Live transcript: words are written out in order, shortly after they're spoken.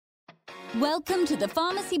Welcome to the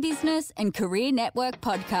Pharmacy Business and Career Network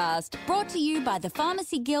podcast, brought to you by the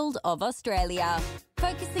Pharmacy Guild of Australia.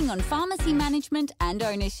 Focusing on pharmacy management and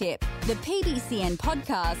ownership, the PBCN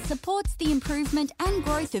podcast supports the improvement and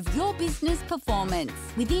growth of your business performance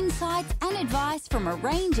with insights and advice from a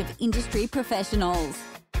range of industry professionals.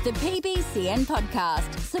 The PBCN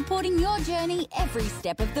podcast, supporting your journey every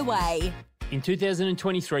step of the way. In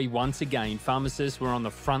 2023, once again, pharmacists were on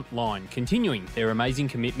the front line, continuing their amazing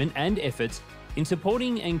commitment and efforts in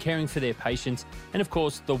supporting and caring for their patients and, of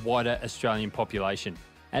course, the wider Australian population.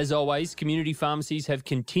 As always, community pharmacies have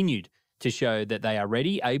continued to show that they are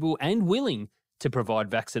ready, able and willing to provide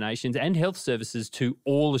vaccinations and health services to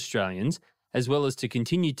all Australians, as well as to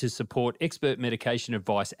continue to support expert medication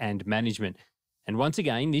advice and management. And once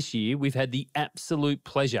again, this year, we've had the absolute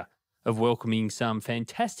pleasure of welcoming some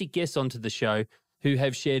fantastic guests onto the show who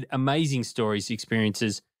have shared amazing stories,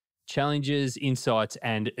 experiences, challenges, insights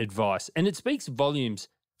and advice. And it speaks volumes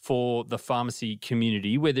for the pharmacy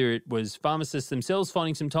community, whether it was pharmacists themselves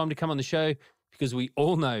finding some time to come on the show because we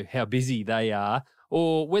all know how busy they are,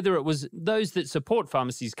 or whether it was those that support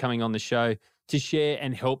pharmacies coming on the show to share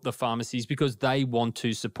and help the pharmacies because they want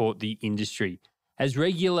to support the industry. As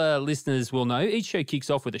regular listeners will know, each show kicks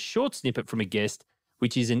off with a short snippet from a guest,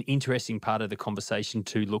 which is an interesting part of the conversation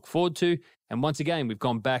to look forward to. And once again, we've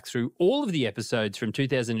gone back through all of the episodes from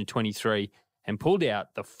 2023 and pulled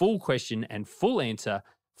out the full question and full answer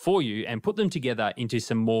for you and put them together into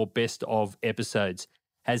some more best of episodes.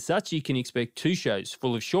 As such, you can expect 2 shows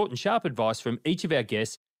full of short and sharp advice from each of our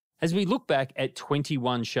guests as we look back at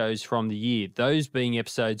 21 shows from the year, those being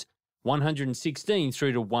episodes 116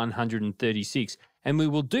 through to 136. And we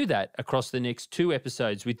will do that across the next 2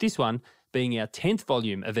 episodes, with this one being our 10th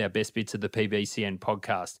volume of our Best Bits of the PBCN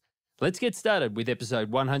podcast. Let's get started with episode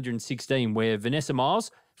 116, where Vanessa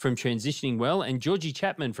Miles from Transitioning Well and Georgie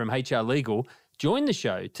Chapman from HR Legal join the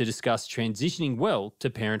show to discuss transitioning well to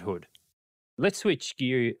parenthood. Let's switch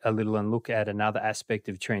gear a little and look at another aspect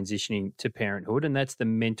of transitioning to parenthood, and that's the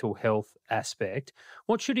mental health aspect.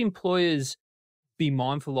 What should employers be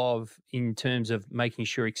mindful of in terms of making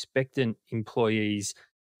sure expectant employees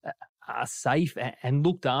are safe and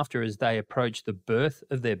looked after as they approach the birth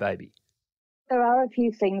of their baby? There are a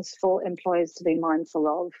few things for employers to be mindful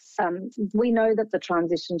of. We know that the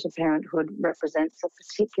transition to parenthood represents a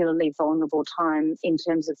particularly vulnerable time in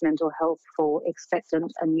terms of mental health for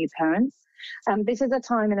expectant and new parents. This is a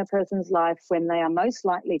time in a person's life when they are most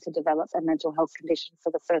likely to develop a mental health condition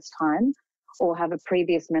for the first time, or have a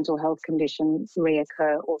previous mental health condition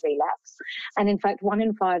reoccur or relapse. And in fact, 1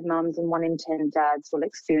 in 5 mums and 1 in 10 dads will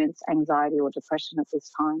experience anxiety or depression at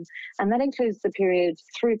this time. And that includes the period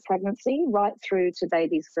through pregnancy, right through to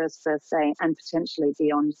baby's first birthday and potentially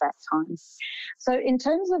beyond that time. So in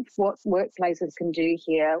terms of what workplaces can do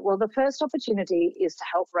here, well, the first opportunity is to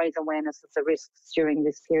help raise awareness of the risks during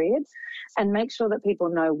this period and make sure that people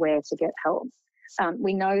know where to get help.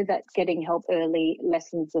 We know that getting help early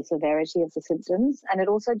lessens the severity of the symptoms, and it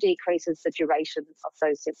also decreases the duration of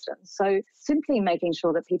those symptoms. So simply making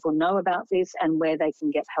sure that people know about this and where they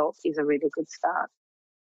can get help is a really good start.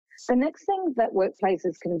 The next thing that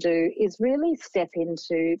workplaces can do is really step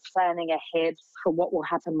into planning ahead for what will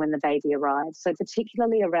happen when the baby arrives, so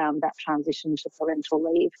particularly around that transition to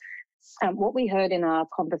parental leave. What we heard in our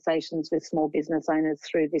conversations with small business owners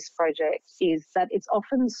through this project is that it's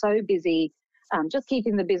often so busy just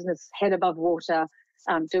keeping the business head above water,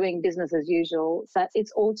 doing business as usual, that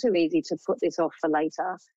it's all too easy to put this off for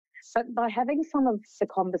later. But by having some of the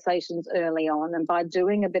conversations early on and by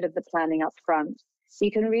doing a bit of the planning up front, you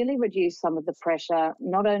can really reduce some of the pressure,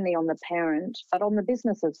 not only on the parent, but on the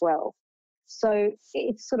business as well. So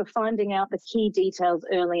it's sort of finding out the key details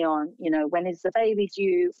early on. You know, when is the baby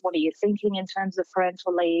due? What are you thinking in terms of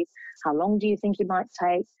parental leave? How long do you think you might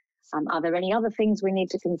take? Are there any other things we need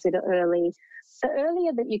to consider early? The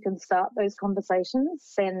earlier that you can start those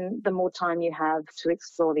conversations, then the more time you have to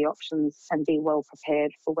explore the options and be well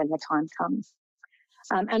prepared for when the time comes.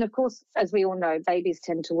 And of course, as we all know, babies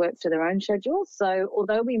tend to work to their own schedules. So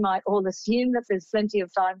although we might all assume that there's plenty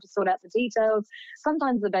of time to sort out the details,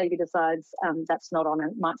 sometimes the baby decides that's not on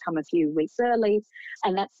and might come a few weeks early.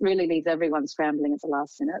 And that really leaves everyone scrambling at the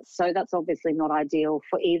last minute. So that's obviously not ideal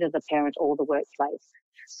for either the parent or the workplace.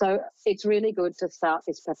 So it's really good to start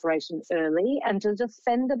this preparation early and to just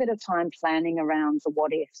spend a bit of time planning around the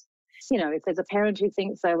what ifs. You know, if there's a parent who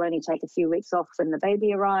thinks they'll only take a few weeks off when the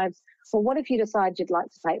baby arrives, well, what if you decide you'd like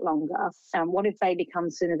to take longer? What if baby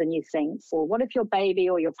comes sooner than you think? Or what if your baby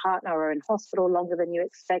or your partner are in hospital longer than you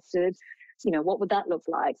expected? You know, what would that look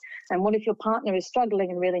like? And what if your partner is struggling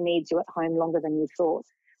and really needs you at home longer than you thought?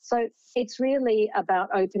 So it's really about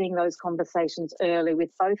opening those conversations early with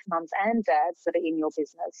both mums and dads that are in your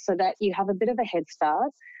business so that you have a bit of a head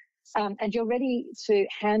start. And you're ready to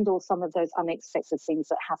handle some of those unexpected things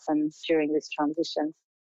that happen during this transition.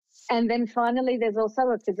 And then finally, there's also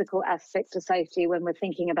a physical aspect to safety when we're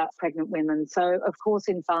thinking about pregnant women. So, of course,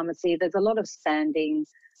 in pharmacy, there's a lot of standing,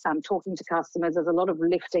 talking to customers, there's a lot of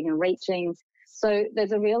lifting and reaching. So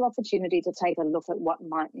there's a real opportunity to take a look at what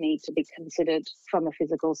might need to be considered from a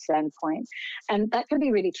physical standpoint. And that can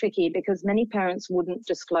be really tricky because many parents wouldn't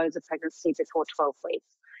disclose a pregnancy before 12 weeks.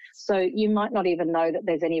 So you might not even know that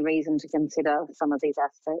there's any reason to consider some of these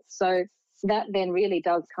aspects. So that then really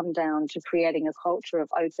does come down to creating a culture of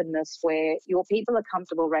openness where your people are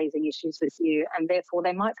comfortable raising issues with you, and therefore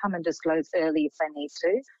they might come and disclose early if they need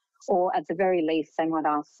to, or at the very least they might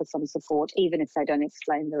ask for some support even if they don't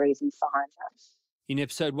explain the reasons behind that. In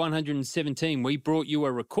episode 117, we brought you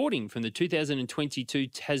a recording from the 2022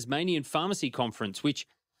 Tasmanian Pharmacy Conference, which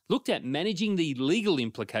looked at managing the legal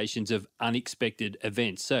implications of unexpected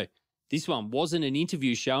events. So this one wasn't an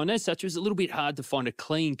interview show, and as such, it was a little bit hard to find a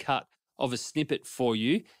clean cut of a snippet for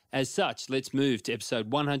you. As such, let's move to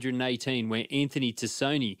episode 118, where Anthony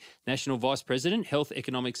Tassoni, National Vice President, Health,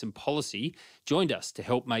 Economics and Policy, joined us to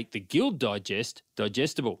help make the Guild Digest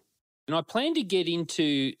digestible. And I plan to get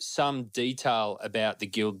into some detail about the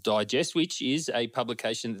Guild Digest, which is a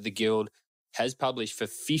publication that the Guild has published for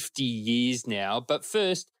 50 years now. But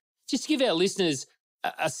first, just to give our listeners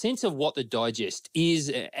a sense of what the Digest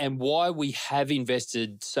is and why we have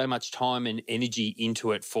invested so much time and energy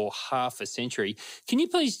into it for half a century. Can you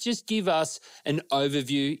please just give us an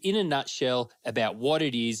overview in a nutshell about what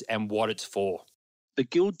it is and what it's for? The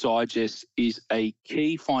Guild Digest is a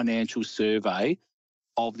key financial survey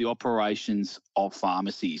of the operations of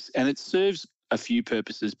pharmacies, and it serves a few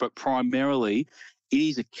purposes, but primarily it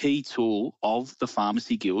is a key tool of the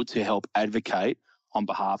Pharmacy Guild to help advocate on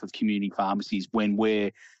behalf of community pharmacies when we're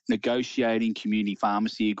negotiating community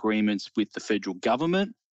pharmacy agreements with the federal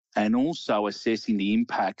government and also assessing the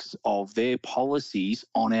impacts of their policies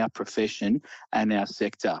on our profession and our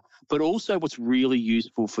sector. But also what's really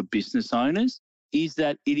useful for business owners is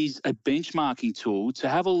that it is a benchmarking tool to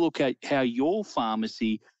have a look at how your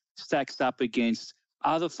pharmacy stacks up against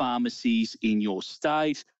other pharmacies in your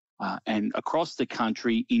state, and across the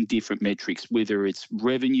country in different metrics, whether it's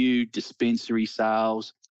revenue, dispensary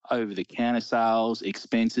sales, over-the-counter sales,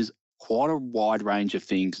 expenses, quite a wide range of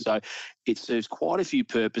things. So it serves quite a few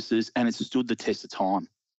purposes and it's stood the test of time.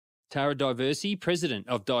 Tara Diversi, President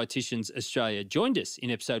of Dietitians Australia, joined us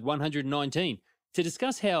in episode 119 to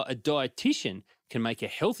discuss how a dietitian can make a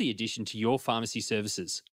healthy addition to your pharmacy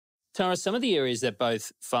services. Tara, some of the areas that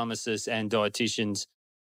both pharmacists and dietitians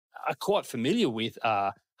are quite familiar with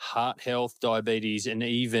are heart health, diabetes, and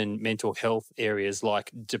even mental health areas like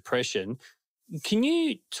depression. Can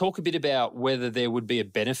you talk a bit about whether there would be a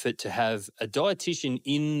benefit to have a dietitian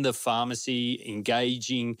in the pharmacy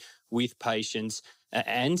engaging with patients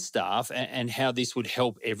and staff and how this would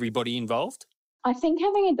help everybody involved? I think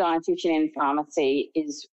having a dietitian in pharmacy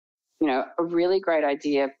is, a really great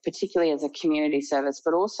idea, particularly as a community service,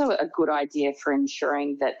 but also a good idea for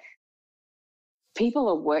ensuring that people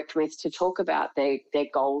are worked with to talk about their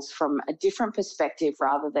goals from a different perspective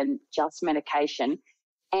rather than just medication,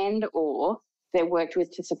 and or they're worked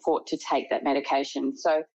with to support to take that medication.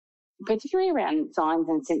 So particularly around signs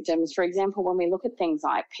and symptoms, for example, when we look at things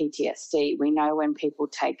like PTSD, we know when people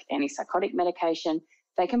take antipsychotic medication,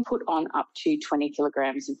 they can put on up to 20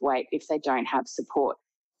 kilograms of weight if they don't have support.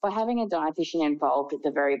 By having a dietitian involved at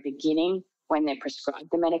the very beginning when they're prescribed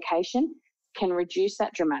the medication can reduce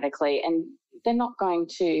that dramatically, and they're not going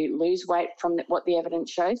to lose weight from what the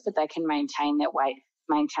evidence shows, but they can maintain their weight,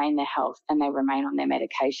 maintain their health, and they remain on their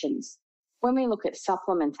medications. When we look at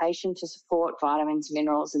supplementation to support vitamins,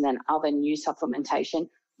 minerals, and then other new supplementation,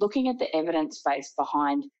 looking at the evidence base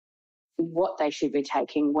behind what they should be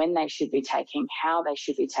taking, when they should be taking, how they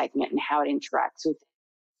should be taking it, and how it interacts with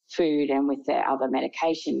food and with their other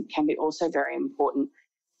medication can be also very important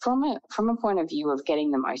from a point of view of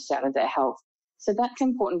getting the most out of their health. So that's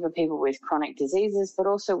important for people with chronic diseases, but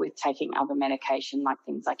also with taking other medication, like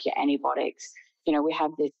things like your antibiotics. We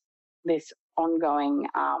have this ongoing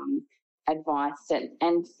advice,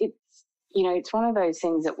 and it's one of those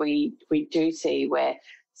things that we do see where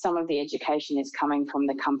some of the education is coming from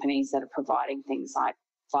the companies that are providing things like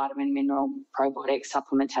vitamin, mineral, probiotic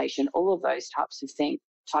supplementation, all of those types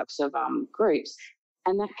of groups.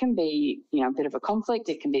 And that can be, a bit of a conflict.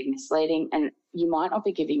 It can be misleading, and you might not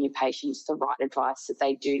be giving your patients the right advice that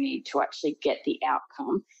they do need to actually get the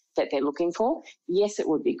outcome that they're looking for. Yes, it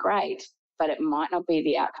would be great, but it might not be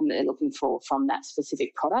the outcome that they're looking for from that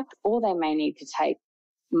specific product, or they may need to take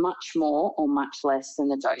much more or much less than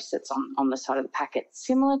the dose that's on the side of the packet.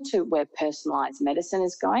 Similar to where personalised medicine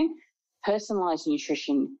is going, personalised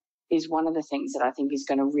nutrition is one of the things that I think is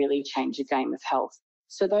going to really change the game of health.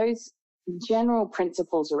 So those general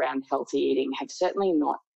principles around healthy eating have certainly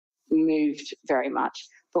not moved very much.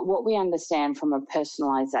 But what we understand from a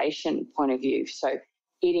personalisation point of view, so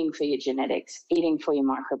eating for your genetics, eating for your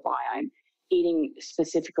microbiome, eating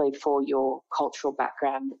specifically for your cultural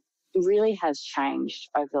background, really has changed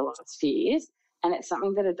over the last few years. And it's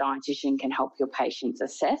something that a dietitian can help your patients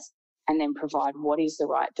assess and then provide what is the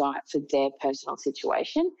right diet for their personal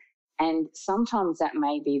situation. And sometimes that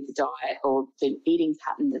may be the diet or the eating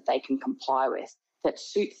pattern that they can comply with, that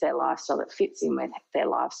suits their lifestyle, that fits in with their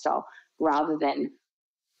lifestyle, rather than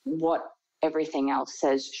what everything else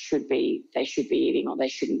says they should be eating or they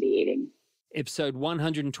shouldn't be eating. Episode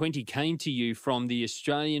 120 came to you from the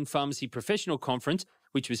Australian Pharmacy Professional Conference,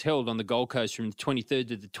 which was held on the Gold Coast from the 23rd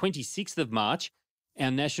to the 26th of March.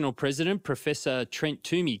 Our National President, Professor Trent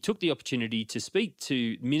Toomey, took the opportunity to speak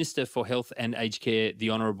to Minister for Health and Aged Care, the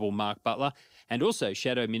Honourable Mark Butler, and also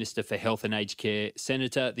Shadow Minister for Health and Aged Care,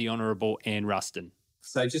 Senator the Honourable Anne Ruston.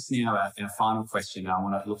 So just now, our final question, I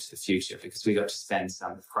want to look to the future, because we got to spend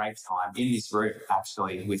some great time in this room,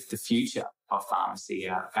 actually, with the future of pharmacy,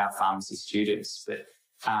 our pharmacy students. But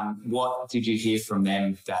what did you hear from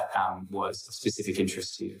them that was of specific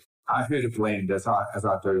interest to you? I heard a blend, as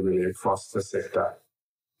I do really across the sector.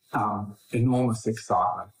 Enormous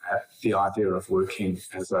excitement at the idea of working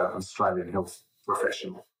as an Australian health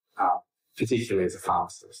professional, particularly as a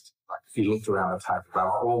pharmacist. Like, if you looked around the table, they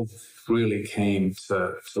were all really keen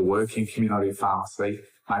to work in community pharmacy.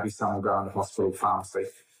 Maybe some will go into hospital pharmacy,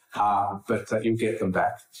 but you'll get them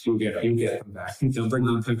back. You'll get them back. They'll bring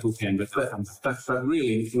on people can, but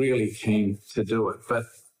really, really keen to do it.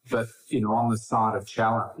 But on the side of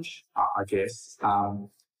challenge, I guess,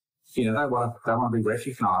 they want to be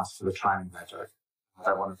recognised for the training they do.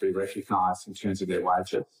 They want to be recognised in terms of their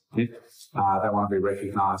wages. They want to be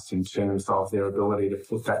recognised in terms of their ability to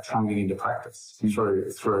put that training into practice through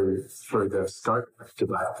the scope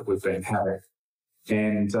debate that we've been having.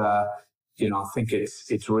 And I think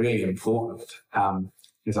it's really important,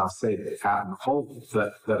 as I said, out in the whole,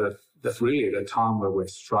 that really at a time where we're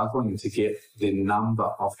struggling to get the number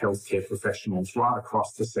of healthcare professionals right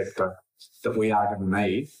across the sector that we are going to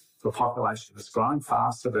need for a population that's growing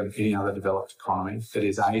faster than any other developed economy, that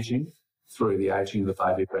is ageing through the ageing of the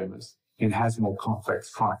baby boomers and has more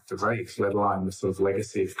complex chronic disease, let alone the sort of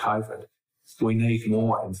legacy of COVID. We need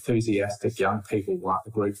more enthusiastic young people like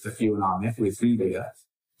the group that you and I met with here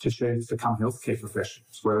to choose to become healthcare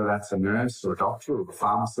professionals, whether that's a nurse or a doctor or a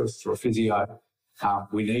pharmacist or a physio.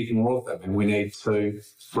 We need more of them, and we need to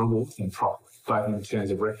reward them properly, both in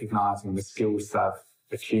terms of recognising the skills they've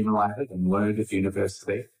accumulated and learned at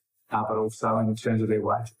university, but also in terms of their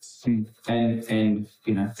wages. And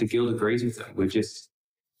the Guild agrees with them. We just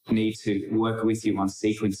need to work with you on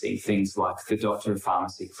sequencing things like the Doctor of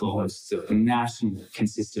Pharmacy clause, the national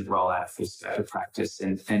consistent rollout of full scope of practice,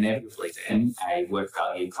 and inevitably then a work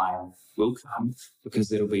value claim will come,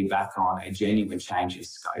 because it'll be back on a genuine change in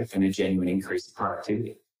scope and a genuine increase in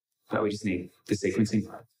productivity. But we just need the sequencing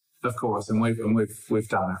right. Of course, and we've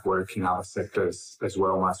done that work in other sectors as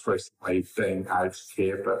well, most recently being aged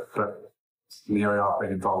care, but an area I've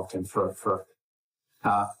been involved in for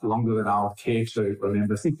longer than I would care to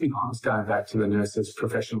remember. I was going back to the nurses'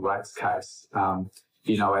 professional rates case.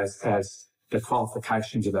 As the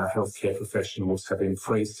qualifications of our healthcare professionals have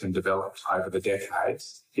increased and developed over the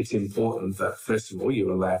decades, it's important that, first of all,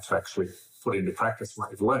 you're allowed to actually put into practice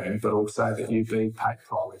what you've learned, but also that you be paid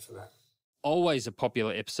properly for that. Always a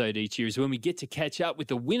popular episode each year is when we get to catch up with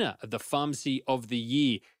the winner of the Pharmacy of the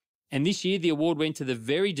Year. And this year, the award went to the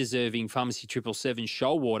very deserving Pharmacy 777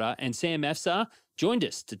 Shoalwater, and Sam Afsar joined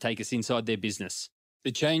us to take us inside their business.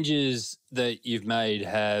 The changes that you've made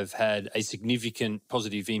have had a significant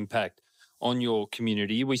positive impact on your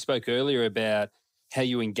community. We spoke earlier about how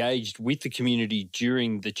you engaged with the community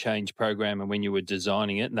during the change program and when you were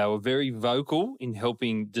designing it. And they were very vocal in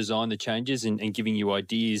helping design the changes and giving you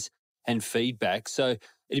ideas and feedback. So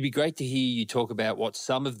it'd be great to hear you talk about what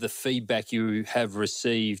some of the feedback you have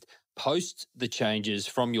received post the changes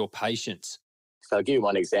from your patients. So I'll give you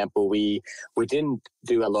one example. We didn't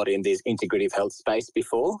do a lot in this integrative health space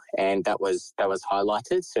before, and that was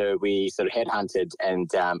highlighted. So we sort of headhunted, and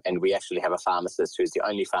we actually have a pharmacist who's the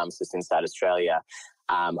only pharmacist inside Australia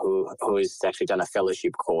who has actually done a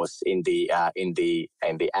fellowship course in the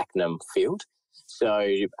ACNAM field. So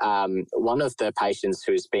one of the patients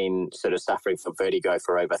who's been sort of suffering from vertigo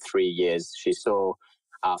for over 3 years, she saw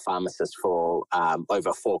our pharmacist for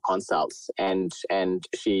over 4 consults, and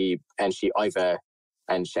she actually overcame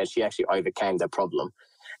the problem.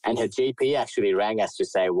 And her GP actually rang us to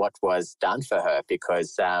say what was done for her,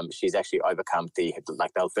 because she's actually overcome the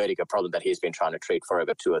vertigo problem that he's been trying to treat for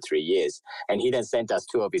over 2 or 3 years. And he then sent us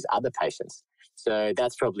 2 of his other patients. So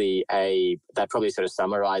that probably sort of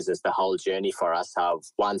summarizes the whole journey for us of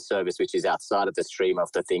one service which is outside of the stream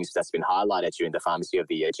of the things that's been highlighted during the Pharmacy of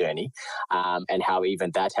the Year journey, and how even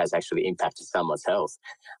that has actually impacted someone's health.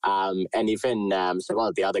 And even so one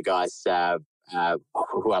of the other guys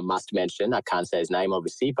who I must mention, I can't say his name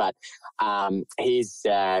obviously, but his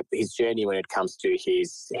journey when it comes to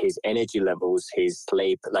his energy levels, his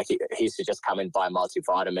sleep, like he used to just come and buy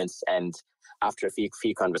multivitamins, and after a few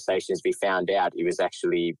conversations, we found out it was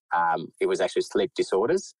actually sleep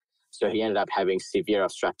disorders. So he ended up having severe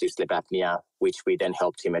obstructive sleep apnea, which we then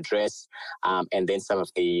helped him address, and then some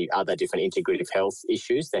of the other different integrative health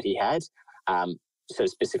issues that he had, so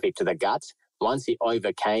specific to the gut. Once he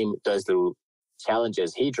overcame those little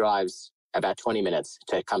challenges, he drives about 20 minutes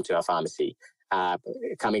to come to our pharmacy,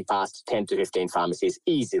 coming past 10 to 15 pharmacies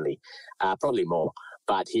easily, probably more,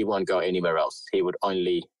 but he won't go anywhere else. He would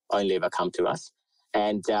only ever come to us.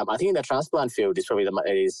 And I think in the transplant field is probably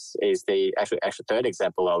the actual third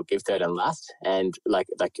example I'll give, third and last. And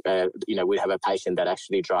we have a patient that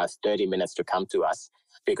actually drives 30 minutes to come to us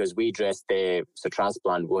because we dressed their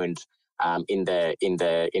transplant wound in the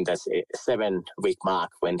 7-week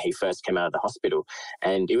mark when he first came out of the hospital.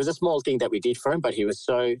 And it was a small thing that we did for him, but he was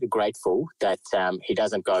so grateful that he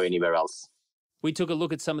doesn't go anywhere else. We took a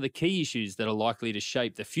look at some of the key issues that are likely to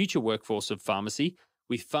shape the future workforce of pharmacy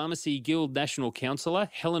with Pharmacy Guild National Councillor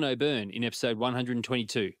Helen O'Byrne in episode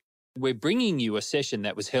 122. We're bringing you a session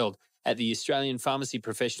that was held at the Australian Pharmacy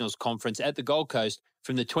Professionals Conference at the Gold Coast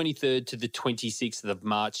from the 23rd to the 26th of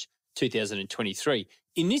March 2023.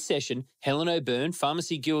 In this session, Helen O'Byrne,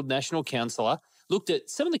 Pharmacy Guild National Councillor, looked at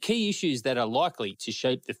some of the key issues that are likely to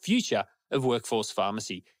shape the future of workforce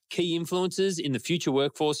pharmacy. Key influences in the future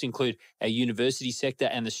workforce include our university sector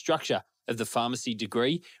and the structure of the pharmacy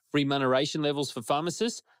degree, remuneration levels for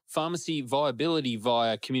pharmacists, pharmacy viability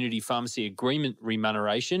via community pharmacy agreement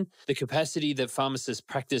remuneration, the capacity that pharmacists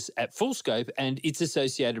practice at full scope and its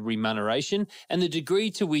associated remuneration, and the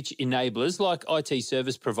degree to which enablers like IT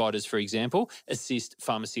service providers, for example, assist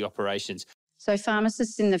pharmacy operations. So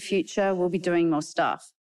pharmacists in the future will be doing more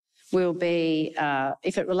stuff. We'll be,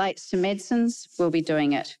 if it relates to medicines, we'll be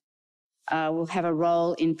doing it. We'll have a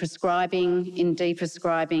role in prescribing, in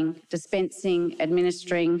de-prescribing, dispensing,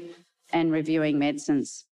 administering and reviewing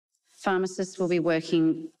medicines. Pharmacists will be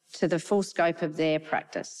working to the full scope of their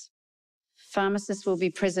practice. Pharmacists will be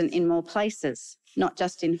present in more places, not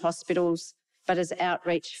just in hospitals, but as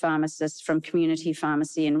outreach pharmacists from community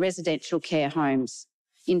pharmacy in residential care homes,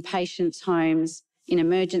 in patients' homes, in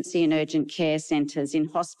emergency and urgent care centres, in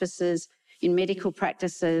hospices, in medical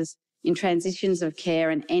practices, in transitions of care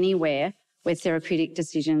and anywhere where therapeutic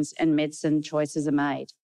decisions and medicine choices are made.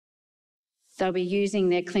 They'll be using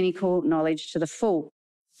their clinical knowledge to the full.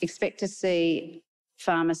 Expect to see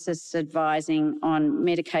pharmacists advising on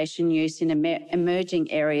medication use in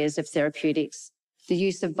emerging areas of therapeutics, the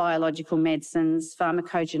use of biological medicines,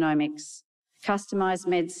 pharmacogenomics, customised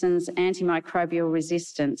medicines, antimicrobial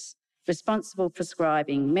resistance, responsible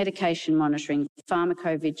prescribing, medication monitoring,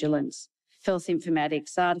 pharmacovigilance, health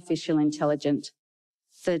informatics, artificial intelligence,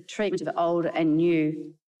 the treatment of old and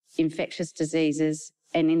new infectious diseases,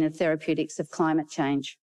 and in the therapeutics of climate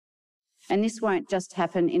change. And this won't just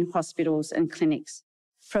happen in hospitals and clinics.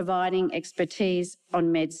 Providing expertise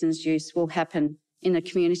on medicines use will happen in a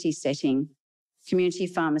community setting. Community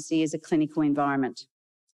pharmacy is a clinical environment.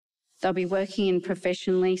 They'll be working in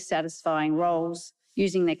professionally satisfying roles,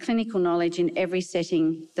 using their clinical knowledge in every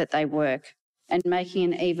setting that they work, and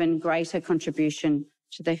making an even greater contribution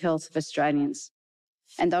to the health of Australians.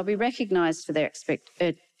 And they'll be recognised for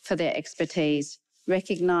their expertise,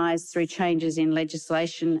 recognised through changes in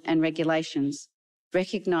legislation and regulations,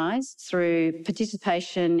 recognised through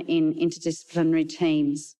participation in interdisciplinary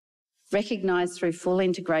teams, recognised through full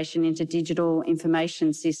integration into digital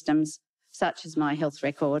information systems such as My Health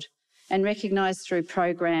Record, and recognised through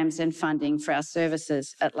programs and funding for our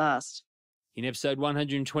services at last. In episode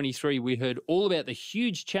 123, we heard all about the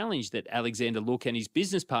huge challenge that Alexander Look and his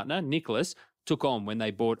business partner, Nicholas, took on when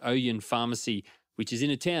they bought Oyen Pharmacy, which is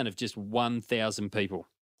in a town of just 1,000 people.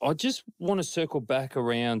 I just want to circle back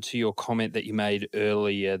around to your comment that you made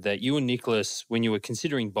earlier that you and Nicholas, when you were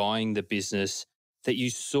considering buying the business, that you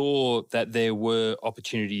saw that there were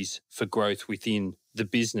opportunities for growth within the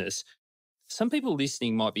business. Some people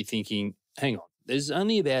listening might be thinking, hang on, there's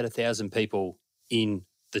only about 1,000 people in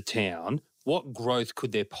the town. What growth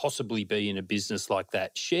could there possibly be in a business like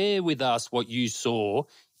that? Share with us what you saw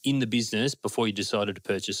in the business before you decided to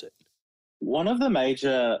purchase it. One of the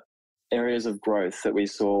major areas of growth that we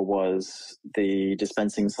saw was the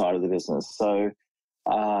dispensing side of the business. So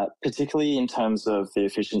particularly in terms of the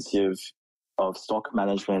efficiency of stock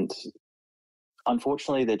management,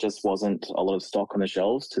 unfortunately, there just wasn't a lot of stock on the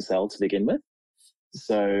shelves to sell to begin with.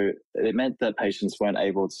 So it meant that patients weren't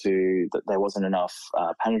able to, that there wasn't enough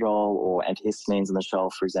Panadol or antihistamines on the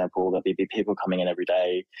shelf, for example, that there'd be people coming in every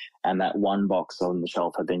day and that one box on the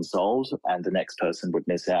shelf had been sold and the next person would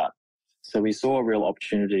miss out. So we saw a real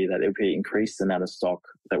opportunity that if we increased the amount of stock,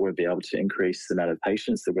 that we'd be able to increase the amount of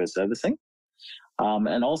patients that we're servicing.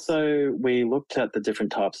 And also we looked at the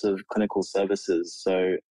different types of clinical services.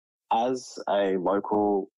 So as a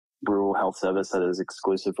local rural health service that is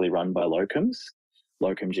exclusively run by locum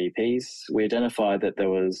GPs, we identified that there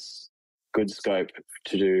was good scope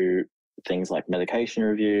to do things like medication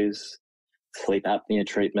reviews, sleep apnea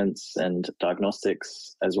treatments and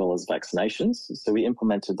diagnostics, as well as vaccinations. So we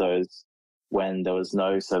implemented those when there was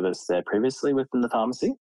no service there previously within the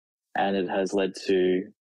pharmacy, and it has led to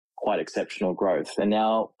quite exceptional growth. And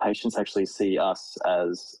now patients actually see us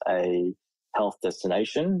as a health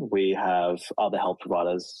destination. We have other health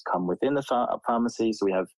providers come within the pharmacy. So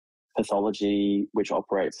we have pathology, which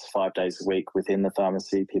operates 5 days a week within the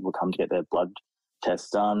pharmacy. People come to get their blood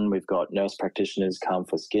tests done. We've got nurse practitioners come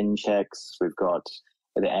for skin checks. We've got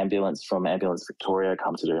the ambulance from Ambulance Victoria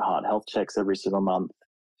come to do heart health checks every single month.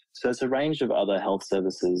 So it's a range of other health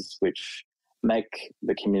services which make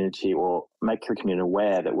the community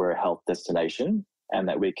aware that we're a health destination and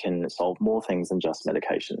that we can solve more things than just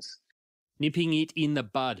medications. Nipping it in the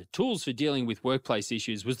bud. Tools for dealing with workplace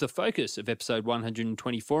issues was the focus of episode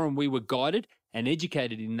 124, and we were guided and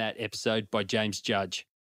educated in that episode by James Judge.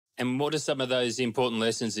 And what are some of those important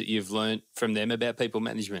lessons that you've learned from them about people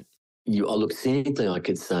management? Look, cynically, I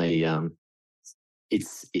could say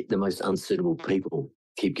the most unsuitable people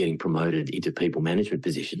keep getting promoted into people management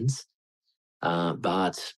positions.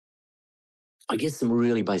 But I guess some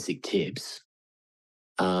really basic tips.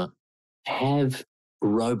 Have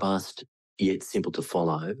robust yet simple to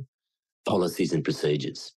follow policies and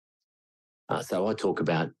procedures. So I talk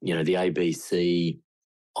about, the ABC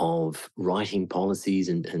of writing policies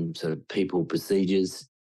and sort of people procedures,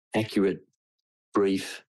 accurate,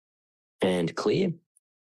 brief, and clear.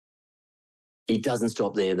 It doesn't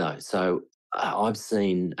stop there though. So I've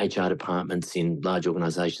seen HR departments in large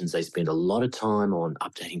organisations, they spend a lot of time on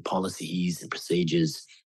updating policies and procedures.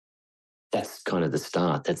 That's kind of the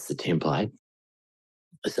start. That's the template.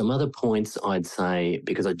 Some other points I'd say,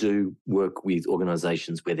 because I do work with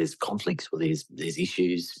organisations where there's conflicts, where there's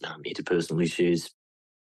issues, interpersonal issues,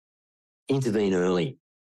 intervene early.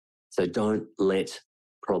 So don't let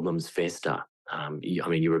problems fester.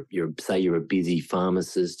 You're a busy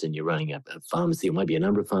pharmacist and you're running a pharmacy or maybe a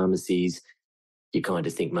number of pharmacies. You kind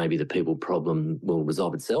of think maybe the people problem will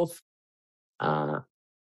resolve itself.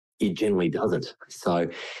 It generally doesn't. So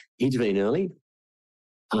intervene early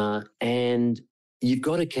and you've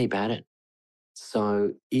got to keep at it.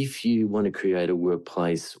 So if you want to create a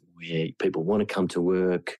workplace where people want to come to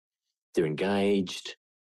work, they're engaged,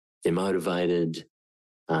 they're motivated,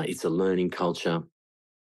 it's a learning culture,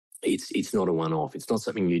 it's not a one-off. It's not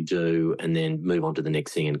something you do and then move on to the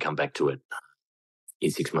next thing and come back to it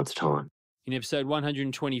in 6 months' time. In episode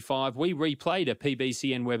 125, we replayed a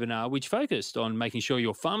PBCN webinar which focused on making sure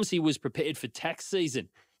your pharmacy was prepared for tax season.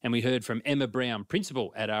 And we heard from Emma Brown,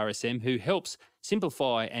 principal at RSM, who helps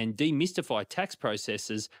simplify and demystify tax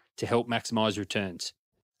processes to help maximise returns.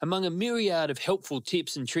 Among a myriad of helpful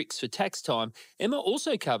tips and tricks for tax time, Emma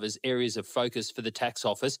also covers areas of focus for the tax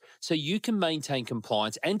office so you can maintain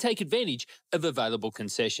compliance and take advantage of available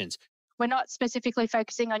concessions. We're not specifically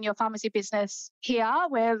focusing on your pharmacy business here.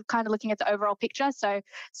 We're kind of looking at the overall picture. So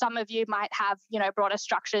some of you might have, broader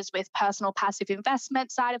structures with personal passive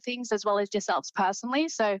investment side of things, as well as yourselves personally.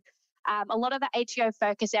 So a lot of the ATO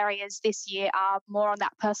focus areas this year are more on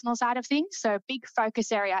that personal side of things. So a big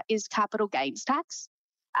focus area is capital gains tax.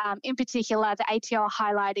 In particular, the ATO are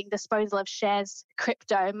highlighting disposal of shares,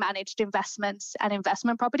 crypto, managed investments, and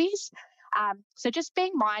investment properties. So just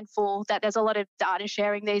being mindful that there's a lot of data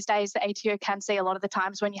sharing these days. The ATO can see a lot of the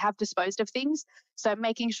times when you have disposed of things. So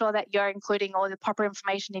making sure that you're including all the proper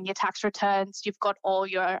information in your tax returns, you've got all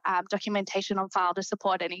your documentation on file to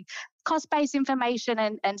support any cost-based information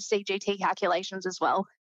and CGT calculations as well.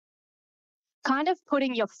 kind of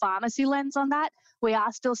putting your pharmacy lens on that, we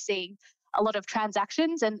are still seeing a lot of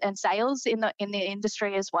transactions and sales in the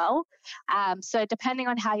industry as well. So depending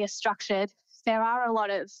on how you're structured, there are a lot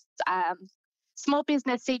of small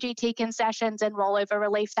business CGT concessions and rollover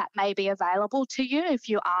relief that may be available to you if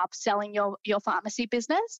you are selling your pharmacy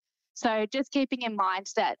business. So just keeping in mind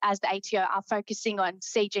that as the ATO are focusing on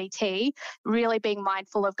CGT, really being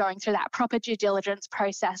mindful of going through that proper due diligence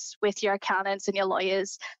process with your accountants and your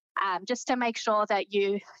lawyers, just to make sure that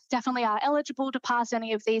you definitely are eligible to pass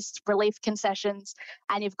any of these relief concessions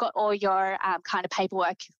and you've got all your kind of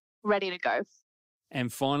paperwork ready to go.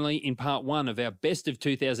 And finally, in part one of our Best of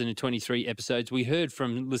 2023 episodes, we heard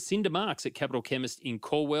from Lucinda Marks at Capital Chemist in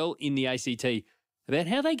Corwell in the ACT about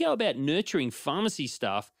how they go about nurturing pharmacy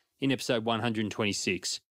staff in episode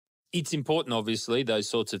 126. It's important, obviously, those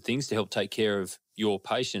sorts of things to help take care of your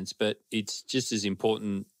patients, but it's just as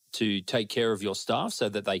important to take care of your staff so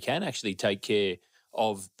that they can actually take care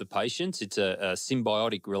of the patients. It's a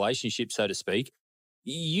symbiotic relationship, so to speak.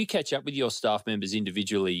 You catch up with your staff members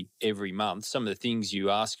individually every month. Some of the things you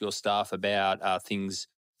ask your staff about are things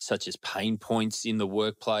such as pain points in the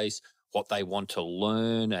workplace, what they want to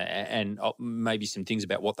learn, and maybe some things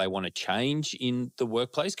about what they want to change in the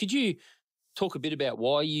workplace. Could you talk a bit about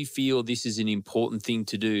why you feel this is an important thing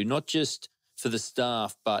to do, not just for the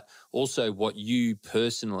staff, but also what you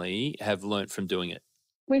personally have learnt from doing it?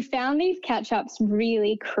 We found these catch-ups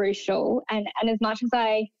really crucial, and as much as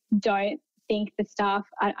I don't think the staff,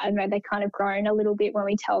 I know they kind of groan a little bit when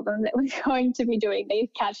we tell them that we're going to be doing these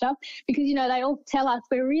catch-ups, because, you know, they all tell us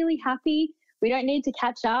we're really happy, we don't need to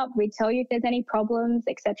catch up, we tell you if there's any problems,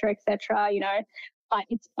 etc., you know. But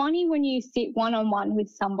it's funny when you sit one-on-one with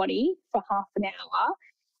somebody for half an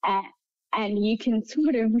hour and you can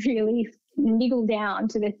sort of really niggle down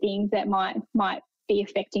to the things that might be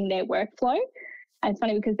affecting their workflow. And it's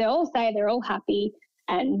funny because they all say they're all happy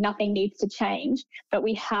and nothing needs to change, but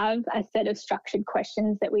we have a set of structured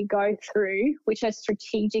questions that we go through, which are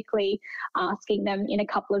strategically asking them in a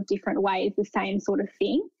couple of different ways the same sort of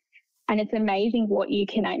thing. And it's amazing what you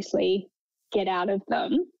can actually get out of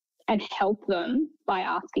them and help them by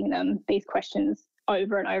asking them these questions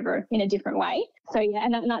over and over in a different way. So yeah,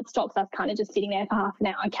 and that stops us kind of just sitting there for half an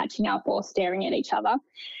hour catching up or staring at each other.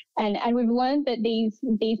 And we've learned that these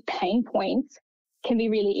pain points can be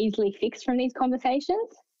really easily fixed from these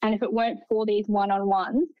conversations. And if it weren't for these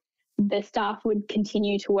one-on-ones, the staff would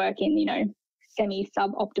continue to work in, you know,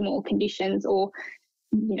 semi-suboptimal conditions, or,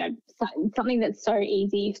 you know, something that's so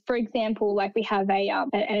easy. For example, like we have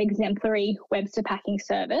an exemplary Webster packing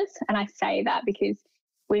service. And I say that because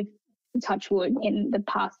we've, touch wood, in the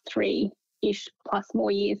past 3-ish plus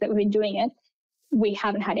more years that we've been doing it, we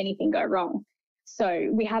haven't had anything go wrong. So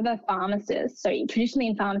we have a pharmacist. So traditionally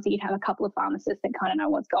in pharmacy, you'd have a couple of pharmacists that kind of know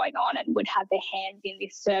what's going on and would have their hands in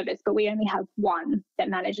this service, but we only have one that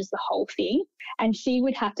manages the whole thing. And she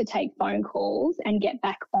would have to take phone calls and get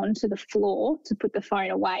back onto the floor to put the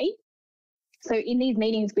phone away. So in these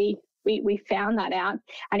meetings, we found that out,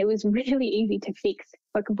 and it was really easy to fix.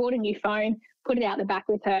 Like, I bought a new phone, put it out the back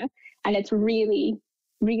with her, and it's really,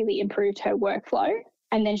 really improved her workflow.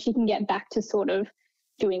 And then she can get back to sort of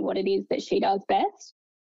doing what it is that she does best.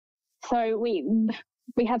 So we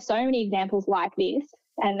have so many examples like this,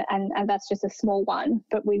 and that's just a small one,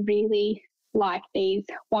 but we really like these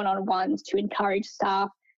one-on-ones to encourage staff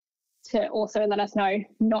to also let us know,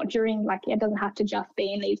 not during, like, it doesn't have to just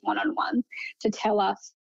be in these one-on-ones, to tell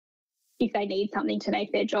us if they need something to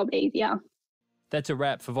make their job easier. That's a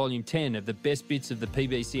wrap for Volume 10 of the Best Bits of the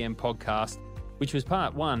PBCN podcast, which was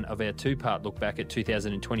part one of our two-part look back at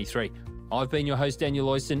 2023. I've been your host, Daniel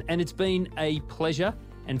Oyston, and it's been a pleasure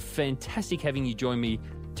and fantastic having you join me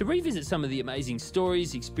to revisit some of the amazing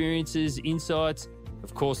stories, experiences, insights,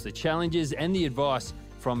 of course, the challenges and the advice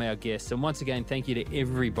from our guests. And once again, thank you to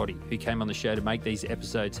everybody who came on the show to make these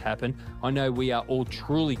episodes happen. I know we are all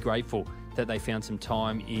truly grateful that they found some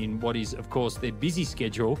time in what is, of course, their busy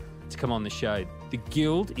schedule to come on the show. The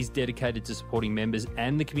Guild is dedicated to supporting members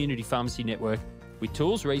and the Community Pharmacy Network with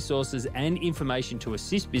tools, resources and information to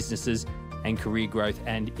assist businesses and career growth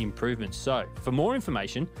and improvement. So for more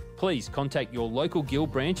information, please contact your local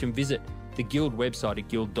Guild branch and visit the Guild website at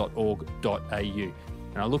guild.org.au.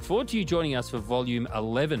 And I look forward to you joining us for Volume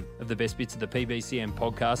 11 of the Best Bits of the PBCN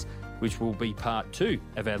podcast, which will be part 2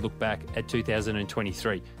 of our look back at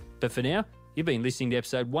 2023. But for now, you've been listening to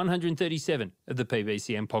episode 137 of the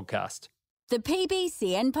PBCN podcast. The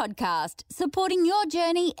PBCN podcast, supporting your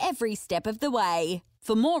journey every step of the way.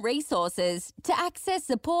 For more resources, to access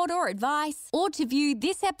support or advice, or to view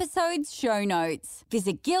this episode's show notes,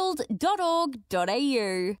 visit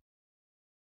guild.org.au.